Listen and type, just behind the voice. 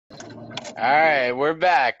All right, we're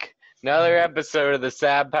back. Another episode of the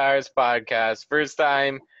Sad Powers podcast. First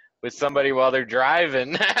time with somebody while they're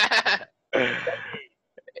driving. That's me.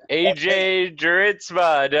 AJ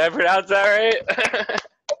Jorritsma. Did I pronounce that right? What's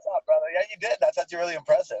up, brother? Yeah, you did. That's actually really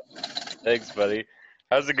impressive. Thanks, buddy.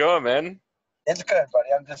 How's it going, man? It's good, buddy.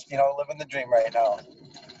 I'm just, living the dream right now.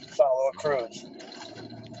 It's on a little cruise.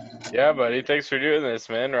 Yeah, buddy. Thanks for doing this,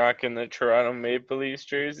 man. Rocking the Toronto Maple Leafs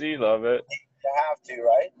jersey. Love it. You have to,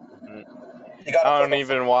 right? Mm. You gotta I put don't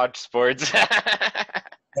even watch sports. Well,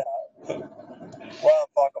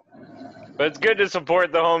 fuck 'em. But it's good to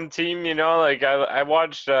support the home team, you know? Like, I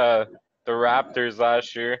watched the Raptors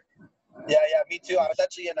last year. Yeah, me too. I was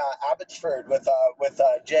actually in Abbotsford with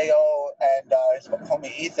Jo and his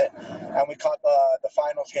homie Ethan, and we caught the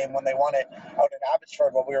finals game when they won it out in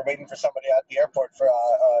Abbotsford while we were waiting for somebody at the airport for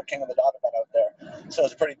King of the Dot event out there. So it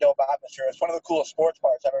was a pretty dope atmosphere. It's one of the coolest sports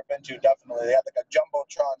bars I've ever been to. Definitely, they had like a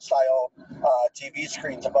jumbotron style TV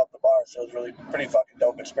screens above the bar, so it was really pretty fucking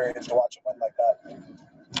dope experience to watch it win like that.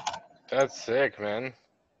 That's sick, man.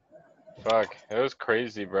 Fuck, it was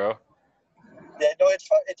crazy, bro. Yeah, no, it's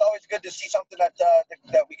always good to see something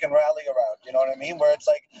that we can rally around. You know what I mean? Where it's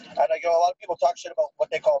like, and a lot of people talk shit about what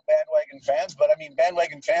they call bandwagon fans, but I mean,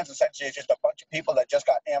 bandwagon fans essentially is just a bunch of people that just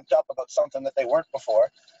got amped up about something that they weren't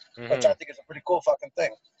before, which I think is a pretty cool fucking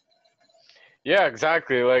thing. Yeah,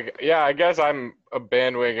 exactly. Like, yeah, I guess I'm a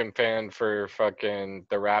bandwagon fan for fucking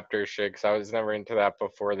the Raptors shit, 'cause I was never into that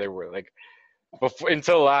before they were like,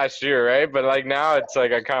 until last year, right? But like now, it's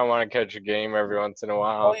like I kind of want to catch a game every once in a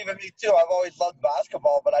while. Well, even me too. I've always loved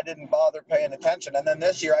basketball, but I didn't bother paying attention. And then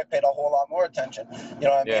this year, I paid a whole lot more attention. You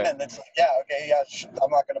know what I mean? And it's like, I'm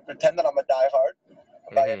not going to pretend that I'm a diehard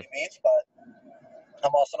by any means, but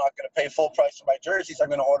I'm also not going to pay full price for my jerseys. I'm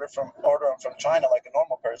going to order them from China like a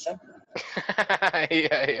normal person.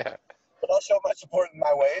 Yeah. But I'll show my support in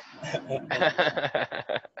my way.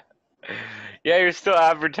 Yeah, you're still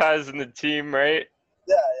advertising the team, right?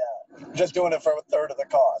 Yeah. Just doing it for a third of the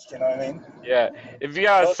cost, you know what I mean? Yeah. If you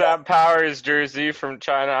got a Sam Powers jersey from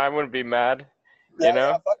China, I wouldn't be mad. You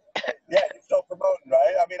know? Yeah, you're still promoting,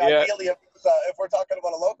 right? I mean, ideally, if we're talking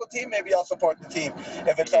about a local team, maybe I'll support the team.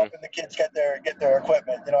 If it's helping the kids get their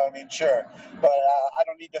equipment, you know what I mean? Sure. But I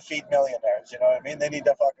don't need to feed millionaires, you know what I mean? They need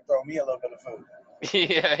to fucking throw me a little bit of food.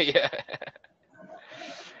 Yeah.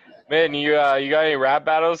 Man, you got any rap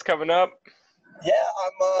battles coming up? Yeah,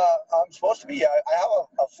 I'm supposed to be. I have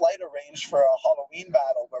a flight arranged for a Halloween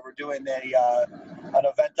battle where we're doing an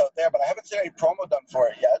event out there, but I haven't seen any promo done for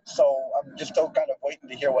it yet. So I'm just still kind of waiting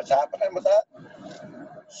to hear what's happening with that.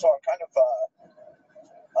 So I'm kind of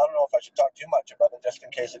I don't know if I should talk too much about it just in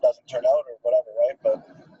case it doesn't turn out or whatever, right?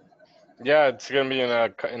 But yeah, it's gonna be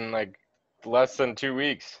in like less than 2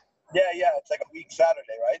 weeks. Yeah, it's like a week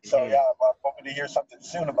Saturday, right? So yeah, I'm hoping to hear something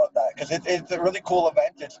soon about that because it's a really cool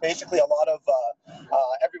event. It's basically a lot of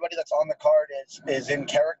everybody that's on the card is in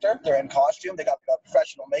character. They're in costume. They got a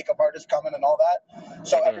professional makeup artist coming and all that.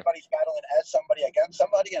 So everybody's battling as somebody against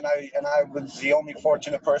somebody, and I was the only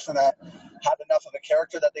fortunate person that had enough of a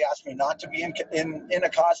character that they asked me not to be in a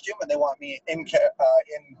costume, and they want me in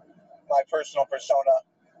my personal persona.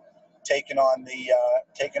 Taking on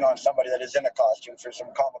somebody that is in a costume for some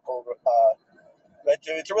comical.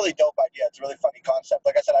 It's a really dope idea. It's a really funny concept.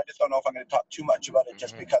 Like I said, I just don't know if I'm going to talk too much about it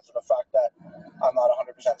just because of the fact that I'm not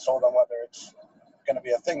 100% sold on whether it's going to be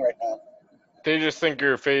a thing right now. They just think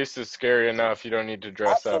your face is scary enough. You don't need to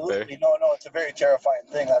dress up. Absolutely, no, it's a very terrifying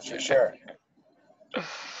thing. That's for sure.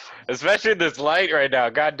 Especially this light right now.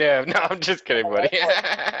 Goddamn. No, I'm just kidding, buddy.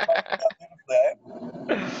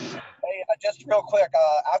 Hey, just real quick,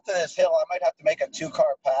 after this hill, I might have to make a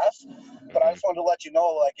 2-car pass, but I just wanted to let you know,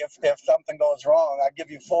 like, if something goes wrong, I give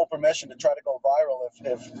you full permission to try to go viral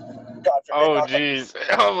if God forbid. Oh, jeez.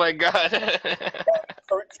 Oh, my God.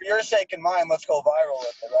 For your sake and mine, let's go viral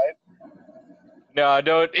with it, right? No,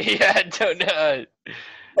 don't. Yeah, don't.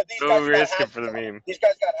 But these don't risk it for the meme. These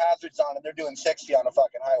guys got hazards on, and they're doing 60 on a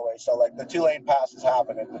fucking highway, so, like, the 2-lane pass is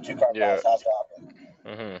happening. The 2-car pass has to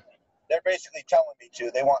happen. They're basically telling me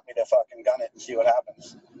to. They want me to fucking gun it and see what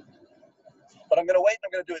happens. But I'm going to wait and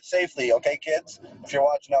I'm going to do it safely, okay, kids? If you're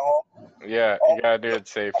watching at home. Yeah, you got to do it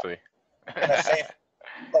safely. In a safe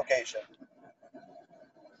location.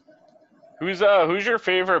 Who's your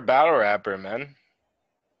favorite battle rapper, man?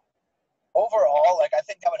 Overall, like, I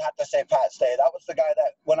think I would have to say Pat Stay. That was the guy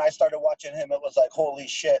that, when I started watching him, it was like, holy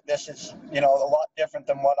shit, this is, a lot different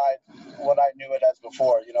than what I knew it as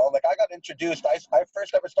before, Like, I got introduced, I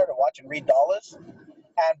first ever started watching Reed Dollaz,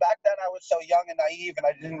 and back then I was so young and naive, and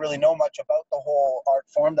I didn't really know much about the whole art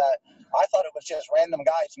form that I thought it was just random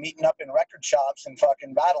guys meeting up in record shops and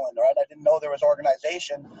fucking battling, right? I didn't know there was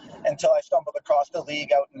organization until I stumbled across the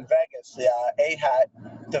league out in Vegas, the AHAT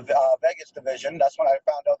Vegas division. That's when I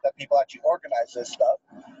found out that people actually organize this stuff.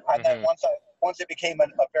 And then once it became a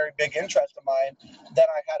very big interest of mine, then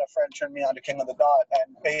I had a friend turn me on to King of the Dot,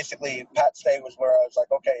 and basically Pat Stay was where I was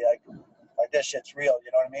like, okay, like this shit's real,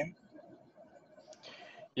 you know what I mean?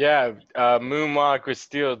 Yeah, moonwalk with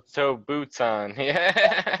steel toe boots on. Yeah.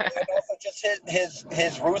 And also just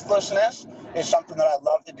his ruthlessness is something that I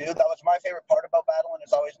love to do. That was my favorite part about battling,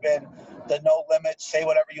 has always been the no limits, say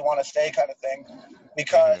whatever you want to say kind of thing,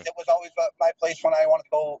 because it was always my place when I wanted to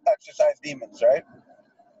go exercise demons, right?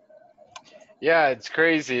 Yeah, it's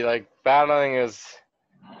crazy. Like battling is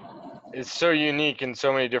so unique in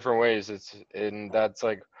so many different ways. And that's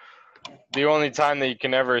like the only time that you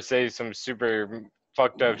can ever say some super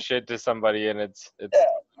fucked up shit to somebody, and it's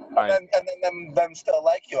fine. And then them still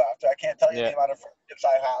like you after. I can't tell you the amount of friendships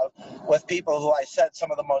I have with people who I said some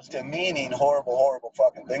of the most demeaning, horrible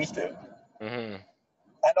fucking things to.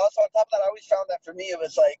 And also on top of that, I always found that for me, it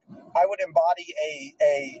was like I would embody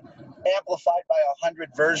a amplified by 100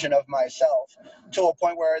 version of myself, to a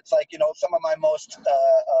point where it's like, you know, some of my most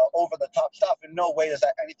over the top stuff, in no way is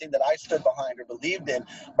that anything that I stood behind or believed in,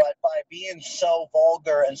 but by being so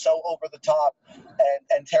vulgar and so over the top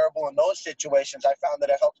and terrible in those situations, I found that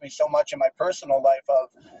it helped me so much in my personal life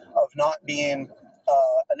of not being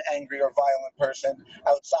an angry or violent person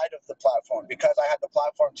outside of the platform, because I had the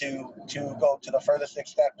platform to go to the furthest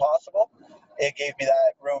extent possible. It gave me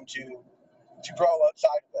that room to grow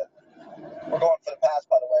outside of it. We're going for the pass,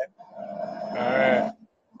 by the way. All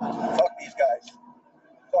right. Fuck these guys.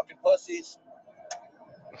 Fucking pussies.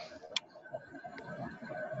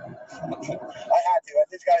 I had to.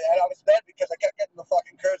 This guy, I was dead because I kept getting the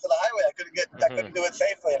fucking curves of the highway. I couldn't do it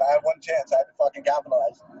safely, and I had one chance. I had to fucking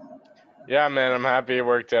capitalize. Yeah, man, I'm happy it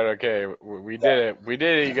worked out okay. We did it. We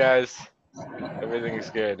did it, you guys. Everything's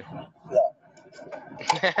good. Yeah.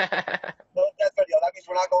 No death video. That means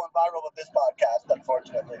we're not going viral with this podcast,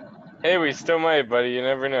 unfortunately. Hey, we still might, buddy. You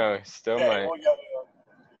never know. Still might. Well, yeah.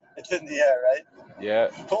 It's in the air, right? Yeah.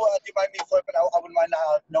 Who do you mind me flipping? I wouldn't mind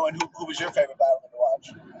knowing who was your favorite battler to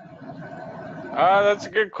watch. That's a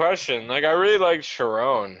good question. Like, I really liked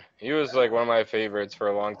Sharon. He was like one of my favorites for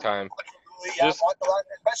a long time. Yeah,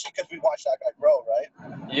 especially because we watched that guy grow, right?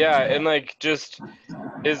 Yeah, and like just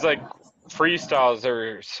his like freestyles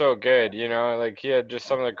are so good, you know. Like he had just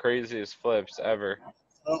some of the craziest flips ever.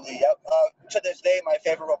 Absolutely, yep. To this day, my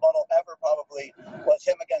favorite rebuttal ever probably was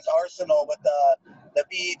him against Arsenal with the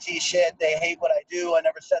BET shit. They hate what I do. I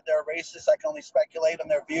never said they're racist. I can only speculate on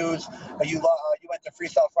their views. You went to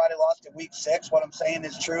Freestyle Friday, lost in week 6. What I'm saying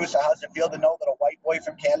is true. So how's it feel to know that a white boy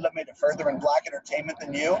from Canada made it further in black entertainment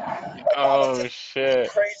than you? Like, oh shit! The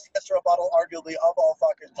craziest rebuttal, arguably, of all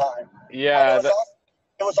fucking time. Yeah.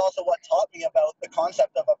 It was also what taught me about the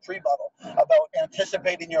concept of a pre-buttal, about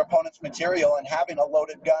anticipating your opponent's material and having a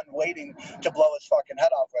loaded gun waiting to blow his fucking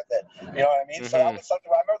head off with it. You know what I mean? So that was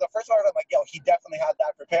something I remember the first one, I'm like, yo, he definitely had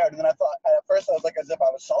that prepared. And then I thought, at first I was like, as if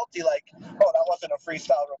I was salty, like, oh, that wasn't a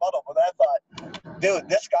freestyle rebuttal. But then I thought, dude,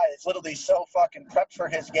 this guy is literally so fucking prepped for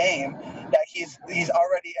his game that he's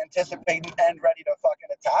already anticipating and ready to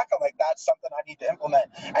fucking attack. I'm like, that's something I need to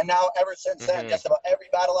implement. And now ever since then, just about every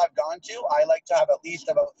battle I've gone to, I like to have at least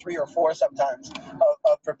about 3 or 4 sometimes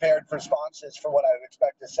of prepared responses for what I would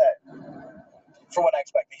expect to say, for what I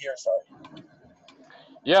expect to hear. Sorry.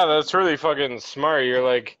 Yeah, that's really fucking smart. You're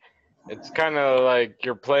like, it's kind of like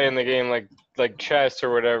you're playing the game like chess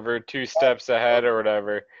or whatever, 2 steps ahead or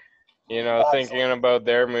whatever. You know, thinking about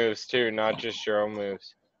their moves too, not just your own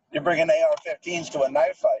moves. You're bringing AR-15s to a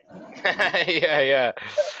knife fight. yeah.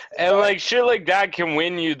 And like shit like that can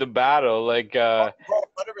win you the battle. Like, Bro,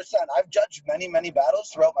 100%. I've judged many battles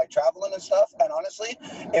throughout my traveling and stuff. And honestly,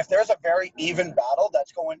 if there's a very even battle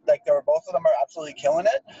that's going, like, both of them are absolutely killing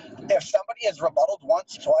it. If somebody has rebutted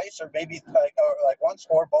once, twice, or maybe like once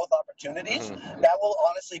or both opportunities, that will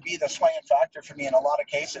honestly be the swaying factor for me in a lot of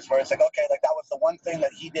cases, where it's like, okay, like that was the one thing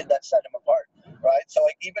that he did that set him apart, right? So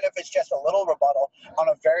like, even if it's just a little rebuttal on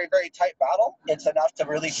a very tight battle, it's enough to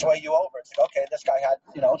really sway you over. It's like, okay, this guy had,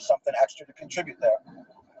 you know, something extra to contribute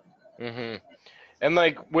there. And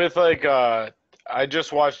like with like I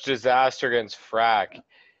just watched Disaster against Frack,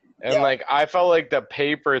 and like I felt like the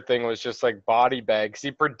paper thing was just like body bags. He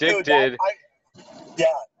predicted. Dude,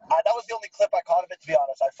 that was the only clip I caught of it, to be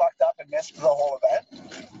honest. I fucked up and missed the whole event,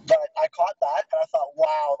 but I caught that and I thought,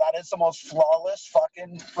 wow, that is the most flawless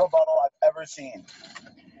fucking rebuttal I've ever seen.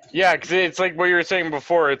 Yeah, because it's like what you were saying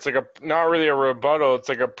before. It's like a not really a rebuttal. It's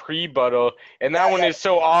like a pre-buttal, and that Yeah, one yeah. is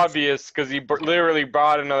so obvious because he literally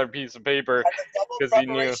brought another piece of paper And the double because he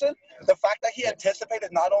knew. preparation, the fact that he anticipated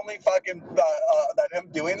not only fucking that him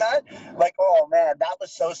doing that, like, oh man, that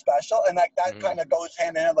was so special. And like that Mm-hmm. kind of goes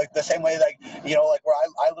hand in hand, like the same way, like, you know, like where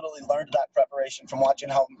I literally learned that preparation from watching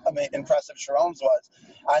how impressive Sharon's was.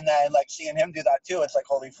 And then like seeing him do that too, it's like,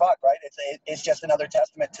 holy fuck, right? It's just another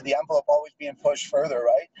testament to the envelope always being pushed further,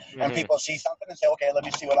 right? And Mm-hmm. people see something and say, okay, let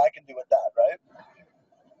me see what I can do with that, right?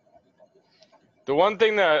 The one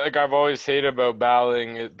thing that like I've always hated about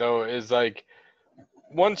battling though is like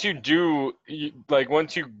once you do like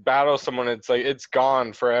once you battle someone, it's like it's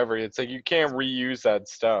gone forever. It's like you can't reuse that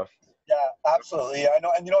stuff. Yeah, absolutely. I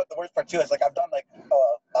know, and you know what the worst part too is, like, I've done like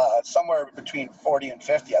somewhere between 40 and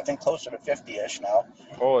 50. I think closer to 50-ish now.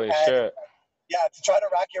 Holy And shit. yeah, to try to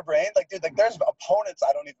rack your brain, like, dude, like, there's opponents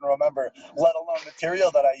I don't even remember, let alone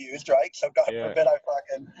material that I used, right? So God Yeah. forbid I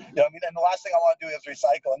fucking, you know what I mean? And the last thing I want to do is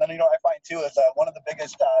recycle. And then, you know, what I find too is one of the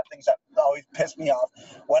biggest things that always pissed me off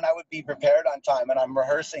when I would be prepared on time and I'm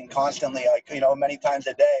rehearsing constantly, like, you know, many times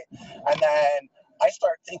a day, and then I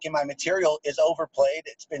start thinking my material is overplayed.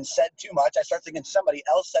 It's been said too much. I start thinking somebody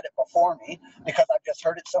else said it before me because I've just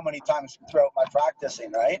heard it so many times throughout my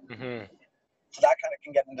practicing, right? Mm-hmm. So that kind of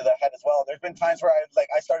can get into the head as well. There's been times where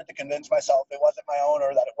I started to convince myself it wasn't my own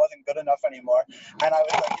or that it wasn't good enough anymore. And I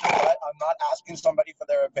was like, you know what? I'm not asking somebody for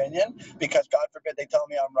their opinion because God forbid they tell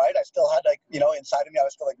me I'm right. I still had, like, you know, inside of me, I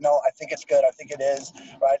was still like, no, I think it's good. I think it is,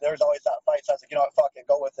 right? There was always that fight. So I was like, you know what? Fuck it.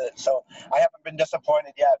 Go with it. So I haven't been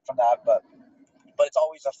disappointed yet from that, but it's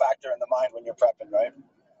always a factor in the mind when you're prepping, right?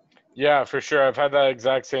 Yeah, for sure. I've had that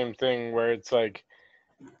exact same thing where it's like,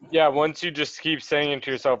 yeah, once you just keep saying it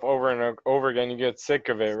to yourself over and over again, you get sick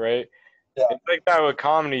of it, right? Yeah. It's like that with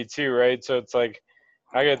comedy too, right? So it's like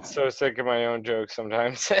I get so sick of my own jokes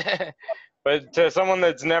sometimes. But to someone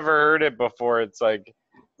that's never heard it before, it's like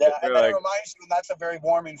Yeah, and they're then it like, reminds you, and that's a very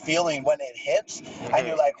warming feeling when it hits, and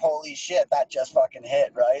you're mm-hmm. like, "Holy shit, that just fucking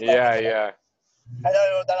hit!" Right? Like Yeah, it's amazing. yeah, And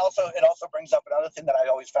that also brings up another thing that I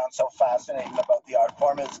always found so fascinating about the art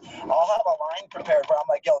form is I'll have a line prepared where I'm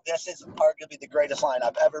like, yo, this is arguably the greatest line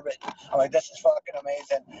I've ever written. I'm like, this is fucking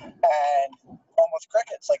amazing, and almost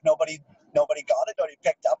crickets. Like nobody got it, nobody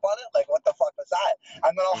picked up on it. Like, what the fuck was that?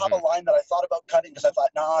 And then I'll have mm-hmm. a line that I thought about cutting because I thought,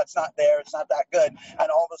 no, it's not there, it's not that good,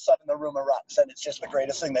 and all of a sudden the room erupts and it's just the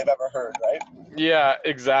greatest thing they've ever heard, right? Yeah,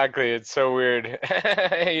 exactly. It's so weird.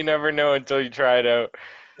 You never know until you try it out.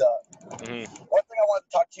 Mm-hmm. One thing I want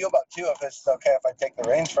to talk to you about too, if it's okay, if I take the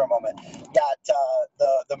reins for a moment,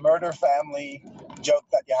 that the murder family joke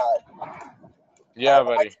that you had. Yeah,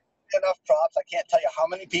 buddy. Enough props. I can't tell you how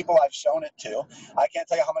many people I've shown it to. I can't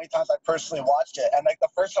tell you how many times I personally watched it. And like the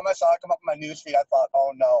first time I saw it come up in my newsfeed, I thought,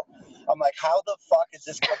 oh no. I'm like, how the fuck is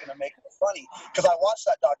this guy gonna make it funny? Because I watched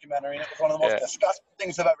that documentary and it was one of the most Yeah. disgusting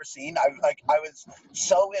things I've ever seen. I was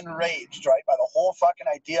so enraged, right, by the whole fucking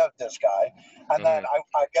idea of this guy. And then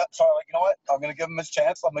Mm-hmm. I got so I'm like, you know what? I'm gonna give him his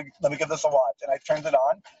chance. Let me give this a watch. And I turned it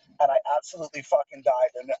on and I absolutely fucking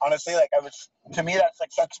died. And honestly, like to me, that's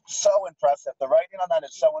like so impressive. The writing on that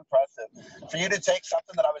is so impressive. For you to take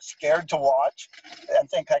something that I was scared to watch and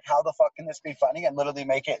think like, how the fuck can this be funny, and literally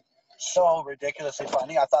make it so ridiculously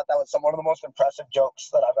funny. I thought that was one of the most impressive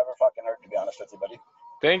jokes that I've ever fucking heard, to be honest with you, buddy.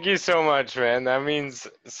 Thank you so much, man. That means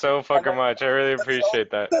so fucking much. I really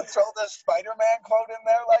appreciate that. To throw the Spider-Man quote in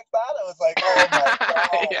there like that, it was like, oh my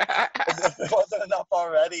god, Yeah. if it wasn't enough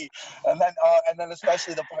already. And then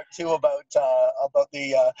especially the part two about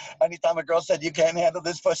the anytime a girl said you can't handle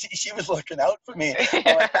this pussy, she was looking out for me.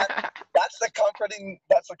 I'm like, that's the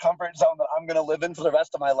comfort zone that I'm gonna live in for the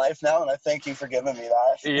rest of my life now, and I thank you for giving me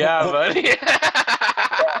Yeah, that. buddy.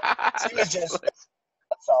 Yeah, she was just,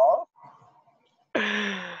 that's all.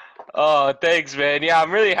 Oh, thanks, man. Yeah,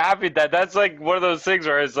 I'm really happy that that's like one of those things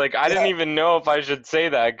where it's like I didn't Yeah. even know if I should say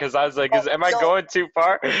that because I was like, Oh, am I yo, going too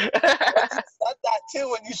far? when you said that too,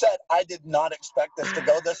 when you said I did not expect this to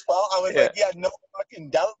go this well, I was Yeah. like, yeah, no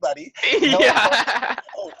fucking doubt, buddy. No fucking Yeah.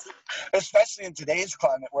 doubt. Especially in today's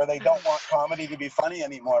climate where they don't want comedy to be funny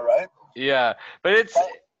anymore, right? Yeah, but But, sorry,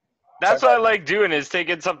 that's go what I ahead. like doing is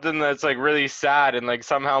taking something that's like really sad and like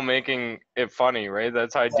somehow making it funny, right?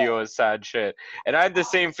 That's how I Yeah. deal with sad shit. And I had the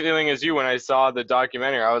same feeling as you when I saw the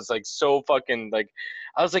documentary. I was like so fucking like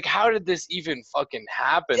I was like, how did this even fucking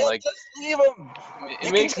happen? Yeah, Like just leave them. it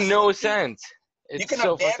You can makes just no leave. sense. You It's can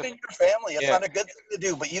so fucked up. abandon your family. It's Yeah. not a good thing to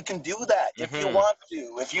do, but you can do that if you Mhm. want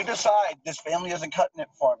to. If you decide this family isn't cutting it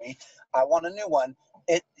for me, I want a new one.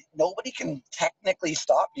 nobody can technically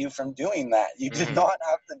stop you from doing that. You did Mhm. not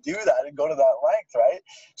have to do that and go to that length, right?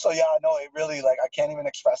 So yeah, no, it really, like, I can't even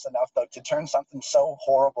express enough, though, to turn something so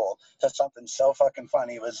horrible to something so fucking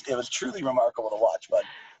funny. It was truly remarkable to watch, bud.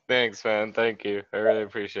 Thanks, man. Thank you. I really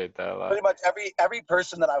appreciate that a lot. Pretty much every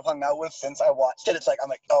person that I've hung out with since I watched it, it's like, I'm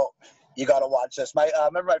like, oh, you got to watch this.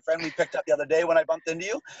 Remember my friend we picked up the other day when I bumped into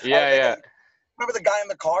you? I was Yeah, like, yeah. hey, remember the guy in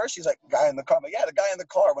the car? She's like, guy in the car. I'm like, yeah, the guy in the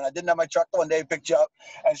car. When I didn't have my truck the one day, picked you up,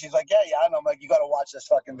 and she's like, yeah. And I'm like, you got to watch this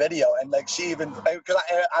fucking video. And like, she even, because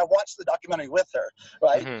I watched the documentary with her,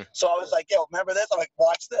 right? Mhm. So I was like, yo, remember this? I'm like,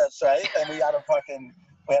 watch this, right? And we had a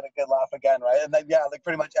good laugh again, right? And then yeah, like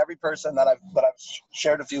pretty much every person that I've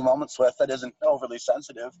shared a few moments with that isn't overly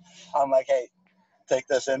sensitive, I'm like, hey, take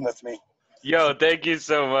this in with me. Yo, thank you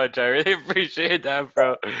so much. I really appreciate that,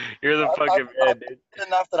 bro. You're the fucking man, dude.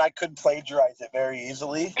 Enough that I could plagiarize it very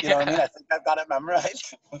easily. You know what I mean? I think I've got it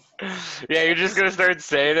memorized. Yeah, you're just gonna start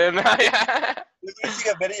saying it now. Yeah. If you see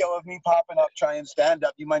a video of me popping up trying stand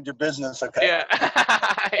up, you mind your business, okay? Yeah.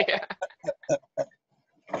 Yeah.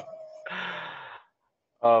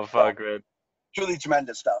 Oh Yeah, fuck, man. truly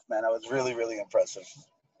tremendous stuff, man. I was really, really impressive.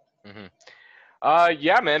 Mhm.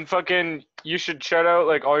 Yeah, man. Fucking, you should shout out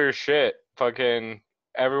like all your shit. Fucking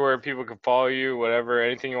everywhere people can follow you, whatever,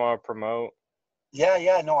 anything you want to promote.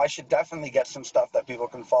 Yeah, no, I should definitely get some stuff that people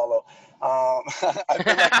can follow. I've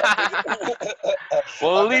been like, Well, at I've been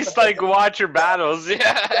the least like biggest. watch your battles. Yeah.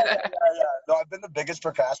 Yeah. No, I've been the biggest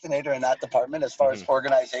procrastinator in that department as far as Mhm.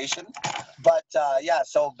 organization. But yeah,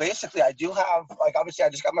 so basically, I do have, like, obviously, I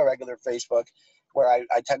just got my regular Facebook where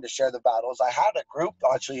I tend to share the battles. I had a group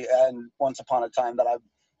actually, and once upon a time that I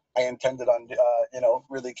intended on,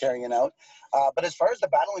 really carrying it out. But as far as the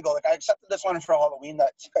battling go, like, I accepted this one for Halloween.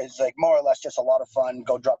 That is like more or less just a lot of fun.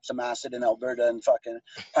 Go drop some acid in Alberta and fucking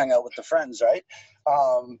hang out with the friends, right?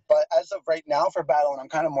 But as of right now for battling, I'm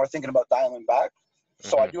kind of more thinking about dialing back.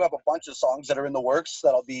 So I Mhm. do have a bunch of songs that are in the works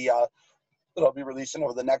that I'll be releasing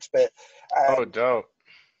over the next bit. Oh, And dope.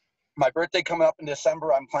 my birthday coming up in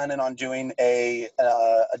December, I'm planning on doing a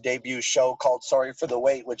debut show called "Sorry for the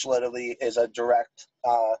Wait," which literally is a direct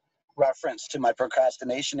reference to my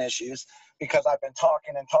procrastination issues, because I've been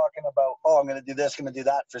talking and talking about, oh, I'm going to do this, going to do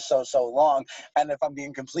that for so long. And if I'm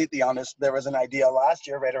being completely honest, there was an idea last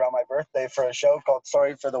year right around my birthday for a show called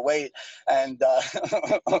 "Sorry for the Wait," and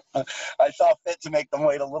I saw fit to make them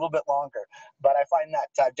wait a little bit longer. But I find that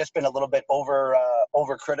I've just been a little bit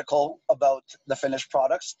overcritical about the finished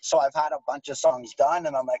products. So I've had a bunch of songs done,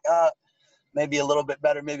 and I'm like, maybe a little bit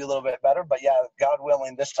better, maybe a little bit better. But yeah, God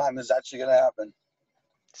willing, this time is actually going to happen.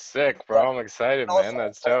 Sick, But bro. I'm excited, man. also,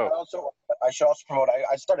 That's dope. I should also promote.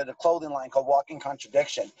 I started a clothing line called Walking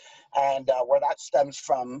Contradiction, and where that stems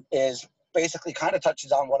from is basically kind of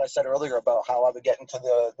touches on what I said earlier about how I would get into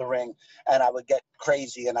the ring and I would get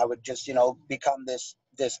crazy and I would just become this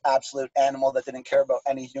absolute animal that didn't care about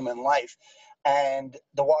any human life. And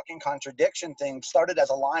the Walking Contradiction thing started as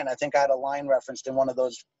a line. I think I had a line referenced in one of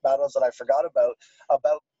those battles that I forgot about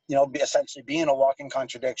essentially being a walking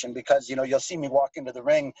contradiction, because you'll see me walk into the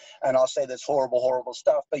ring and I'll say this horrible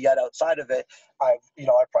stuff, but yet outside of it, I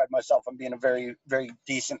pride myself on being a very, very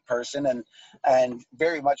decent person, and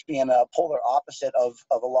very much being a polar opposite of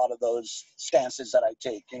a lot of those stances that I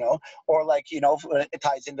take, or like, it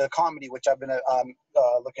ties into comedy, which I've been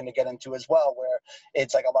looking to get into as well, where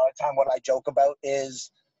it's like a lot of time what I joke about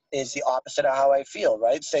is the opposite of how I feel,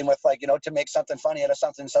 right? Same with, like, to make something funny out of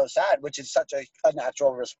something so sad, which is such a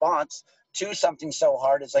natural response to something so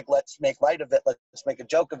hard. It's like, let's make light of it, let's make a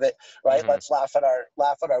joke of it, right? Mhm. Let's laugh at our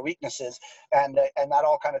weaknesses, and that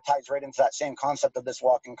all kind of ties right into that same concept of this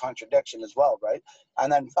walking contradiction as well, right? And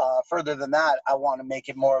then further than that, I want to make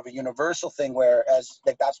it more of a universal thing, where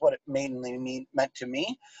like that's what it mainly meant to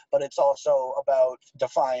me, but it's also about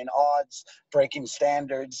defying odds, breaking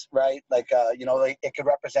standards, right? Like like it could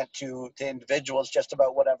represent to individuals just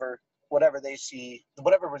about whatever they see,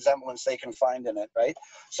 whatever resemblance they can find in it, right?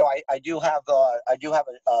 So I do have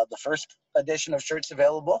the first edition of shirts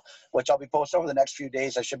available, which I'll be posting over the next few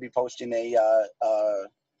days. I should be posting an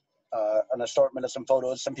assortment of some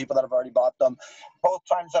photos, some people that have already bought them. Both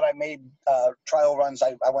times that I made trial runs,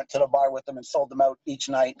 I went to the bar with them and sold them out each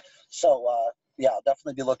night. So yeah, I'll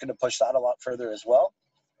definitely be looking to push that a lot further as well.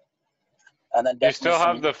 And then You definitely still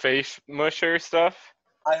have the face musher stuff?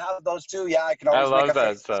 I have those too. Yeah, I can I always make love a that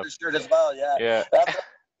face stuff. shirt as well. Yeah, Yeah. that's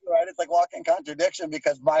right. It's like walking contradiction,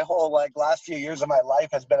 because my whole last few years of my life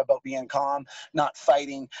has been about being calm, not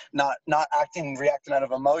fighting, not acting, reacting out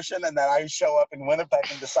of emotion, and then I show up in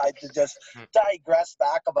Winnipeg and decide to just digress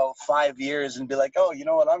back about 5 years and be like, oh, you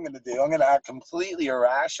know what I'm going to do? I'm going to act completely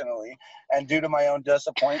irrationally, and due to my own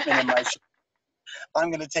disappointment in my I'm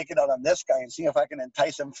going to take it out on this guy and see if I can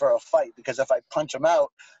entice him for a fight, because if I punch him out,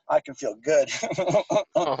 I can feel good.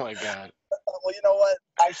 Oh my God. Well, you know what?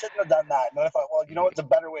 I shouldn't have done that. And I thought, well, you know what's a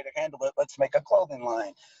better way to handle it? Let's make a clothing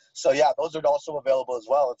line. So, yeah, those are also available as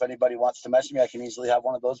well. If anybody wants to message me, I can easily have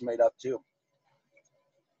one of those made up too.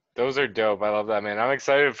 Those are dope. I love that, man. I'm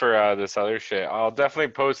excited for this other shit. I'll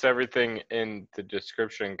definitely post everything in the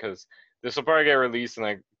description because this will probably get released in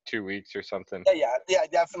like 2 weeks or something. Yeah,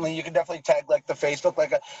 definitely. You can definitely tag like the Facebook.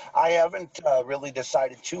 Like, I haven't really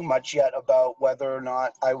decided too much yet about whether or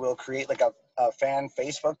not I will create like a fan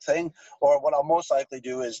Facebook thing, or what I'll most likely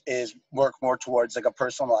do is work more towards like a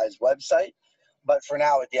personalized website. But for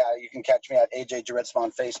now, yeah, you can catch me at AJ Jorritsma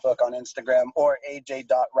on Facebook, on Instagram, or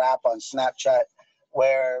AJ.rap on Snapchat.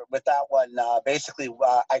 Where with that one, basically,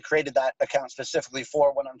 I created that account specifically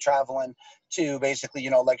for when I'm traveling to basically,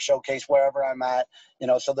 like showcase wherever I'm at,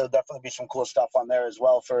 so there'll definitely be some cool stuff on there as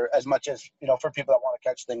well, for as much as, for people that want to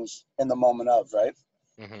catch things in the moment of, right?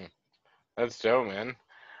 Hmm. That's dope, man.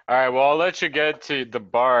 All right, well, I'll let you get to the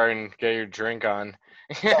bar and get your drink on.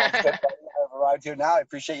 Sounds good, buddy. I've arrived here now. I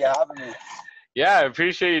appreciate you having me. Yeah, I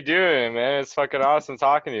appreciate you doing it, man. It's fucking awesome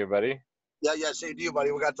talking to you, buddy. Yeah, same to you,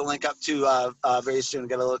 buddy. We got to link up too very soon,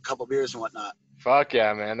 get a couple beers and whatnot. Fuck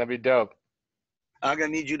yeah, man. That'd be dope. I'm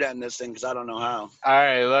going to need you to end this thing because I don't know how. All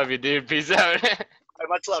right, love you, dude. Peace out.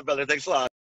 Much love, brother. Thanks a lot.